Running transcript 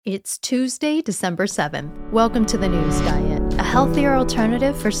It's Tuesday, December 7th. Welcome to the News Diet, a healthier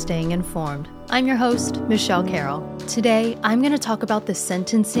alternative for staying informed. I'm your host, Michelle Carroll. Today, I'm going to talk about the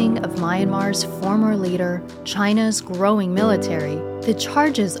sentencing of Myanmar's former leader, China's growing military, the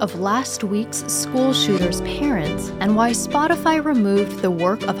charges of last week's school shooter's parents, and why Spotify removed the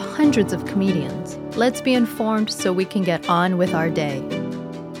work of hundreds of comedians. Let's be informed so we can get on with our day.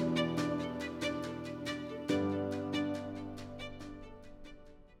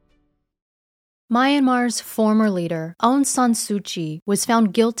 Myanmar's former leader, Aung San Suu Kyi, was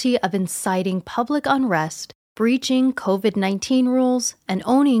found guilty of inciting public unrest, breaching COVID-19 rules, and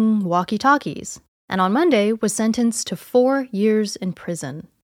owning walkie-talkies, and on Monday was sentenced to 4 years in prison.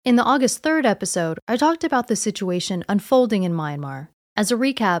 In the August 3rd episode, I talked about the situation unfolding in Myanmar. As a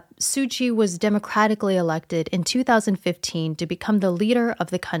recap, Suu Kyi was democratically elected in 2015 to become the leader of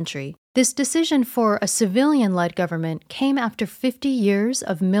the country. This decision for a civilian-led government came after 50 years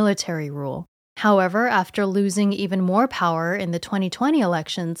of military rule. However, after losing even more power in the 2020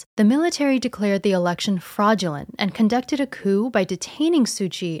 elections, the military declared the election fraudulent and conducted a coup by detaining Suu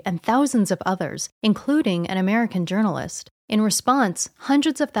Kyi and thousands of others, including an American journalist. In response,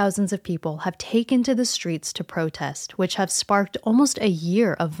 hundreds of thousands of people have taken to the streets to protest, which have sparked almost a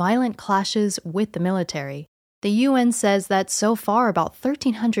year of violent clashes with the military. The UN says that so far about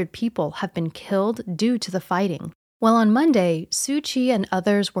 1,300 people have been killed due to the fighting. Well, on Monday, Suu Kyi and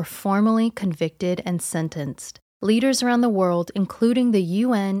others were formally convicted and sentenced. Leaders around the world, including the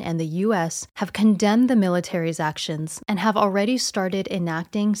UN and the US, have condemned the military's actions and have already started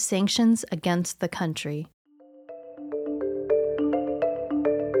enacting sanctions against the country.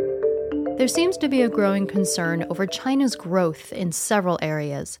 There seems to be a growing concern over China's growth in several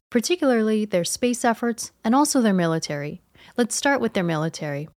areas, particularly their space efforts and also their military. Let's start with their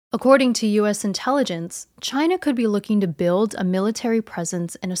military. According to U.S. intelligence, China could be looking to build a military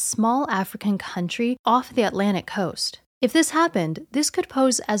presence in a small African country off the Atlantic coast. If this happened, this could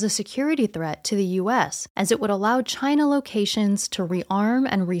pose as a security threat to the U.S., as it would allow China locations to rearm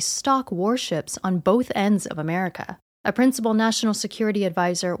and restock warships on both ends of America. A principal national security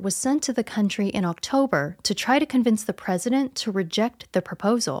advisor was sent to the country in October to try to convince the president to reject the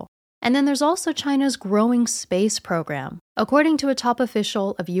proposal. And then there's also China's growing space program. According to a top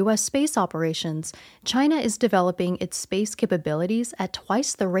official of U.S. space operations, China is developing its space capabilities at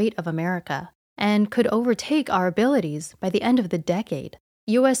twice the rate of America and could overtake our abilities by the end of the decade.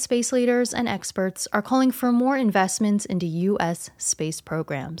 U.S. space leaders and experts are calling for more investments into U.S. space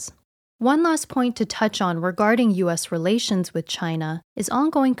programs. One last point to touch on regarding U.S. relations with China is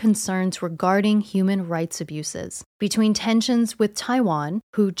ongoing concerns regarding human rights abuses. Between tensions with Taiwan,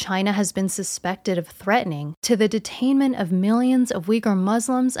 who China has been suspected of threatening, to the detainment of millions of Uyghur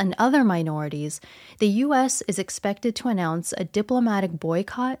Muslims and other minorities, the U.S. is expected to announce a diplomatic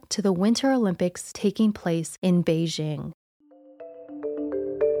boycott to the Winter Olympics taking place in Beijing.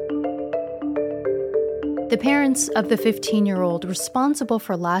 The parents of the 15-year-old responsible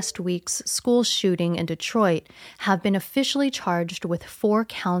for last week's school shooting in Detroit have been officially charged with 4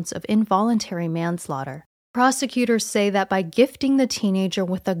 counts of involuntary manslaughter. Prosecutors say that by gifting the teenager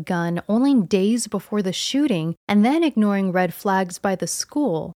with a gun only days before the shooting and then ignoring red flags by the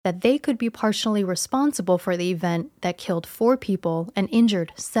school, that they could be partially responsible for the event that killed 4 people and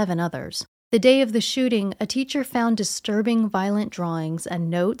injured 7 others. The day of the shooting, a teacher found disturbing violent drawings and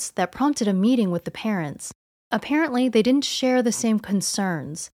notes that prompted a meeting with the parents. Apparently, they didn't share the same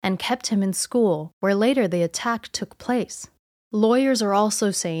concerns and kept him in school, where later the attack took place. Lawyers are also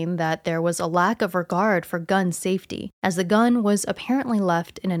saying that there was a lack of regard for gun safety, as the gun was apparently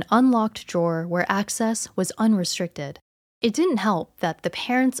left in an unlocked drawer where access was unrestricted. It didn't help that the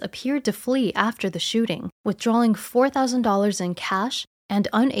parents appeared to flee after the shooting, withdrawing $4,000 in cash and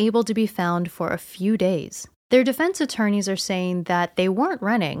unable to be found for a few days. Their defense attorneys are saying that they weren't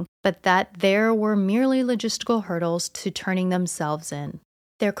running, but that there were merely logistical hurdles to turning themselves in.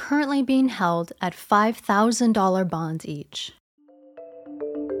 They're currently being held at $5,000 bonds each.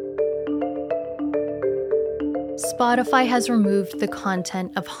 Spotify has removed the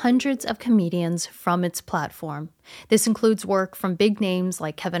content of hundreds of comedians from its platform. This includes work from big names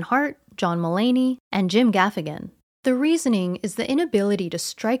like Kevin Hart, John Mulaney, and Jim Gaffigan. The reasoning is the inability to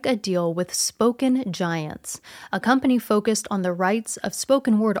strike a deal with Spoken Giants, a company focused on the rights of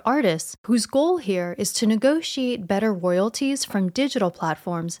spoken word artists whose goal here is to negotiate better royalties from digital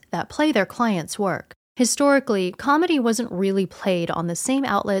platforms that play their clients' work. Historically, comedy wasn't really played on the same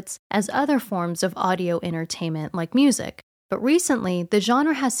outlets as other forms of audio entertainment like music. But recently, the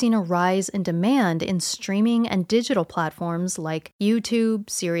genre has seen a rise in demand in streaming and digital platforms like YouTube,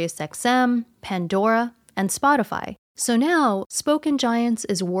 SiriusXM, Pandora, and Spotify. So now, Spoken Giants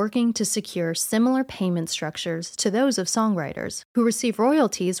is working to secure similar payment structures to those of songwriters, who receive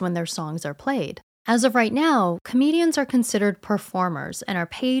royalties when their songs are played. As of right now, comedians are considered performers and are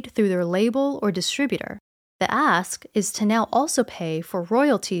paid through their label or distributor. The ask is to now also pay for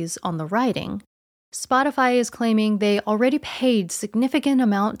royalties on the writing. Spotify is claiming they already paid significant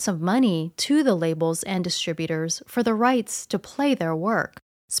amounts of money to the labels and distributors for the rights to play their work.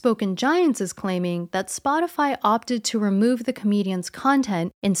 Spoken Giants is claiming that Spotify opted to remove the comedian's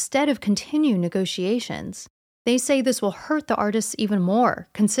content instead of continue negotiations. They say this will hurt the artists even more,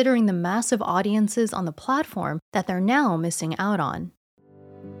 considering the massive audiences on the platform that they're now missing out on.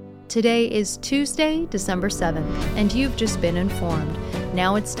 Today is Tuesday, December 7th, and you've just been informed.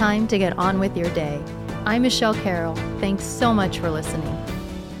 Now it's time to get on with your day. I'm Michelle Carroll. Thanks so much for listening.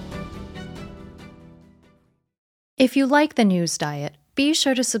 If you like the News Diet, be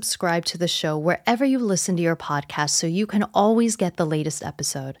sure to subscribe to the show wherever you listen to your podcast so you can always get the latest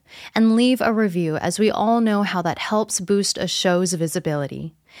episode. And leave a review, as we all know how that helps boost a show's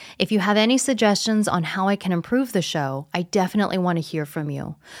visibility. If you have any suggestions on how I can improve the show, I definitely want to hear from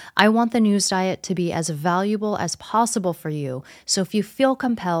you. I want the News Diet to be as valuable as possible for you, so if you feel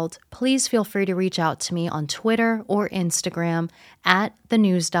compelled, please feel free to reach out to me on Twitter or Instagram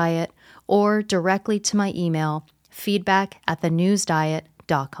 @thenewsdiet or directly to my email,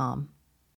 feedback@thenewsdiet.com.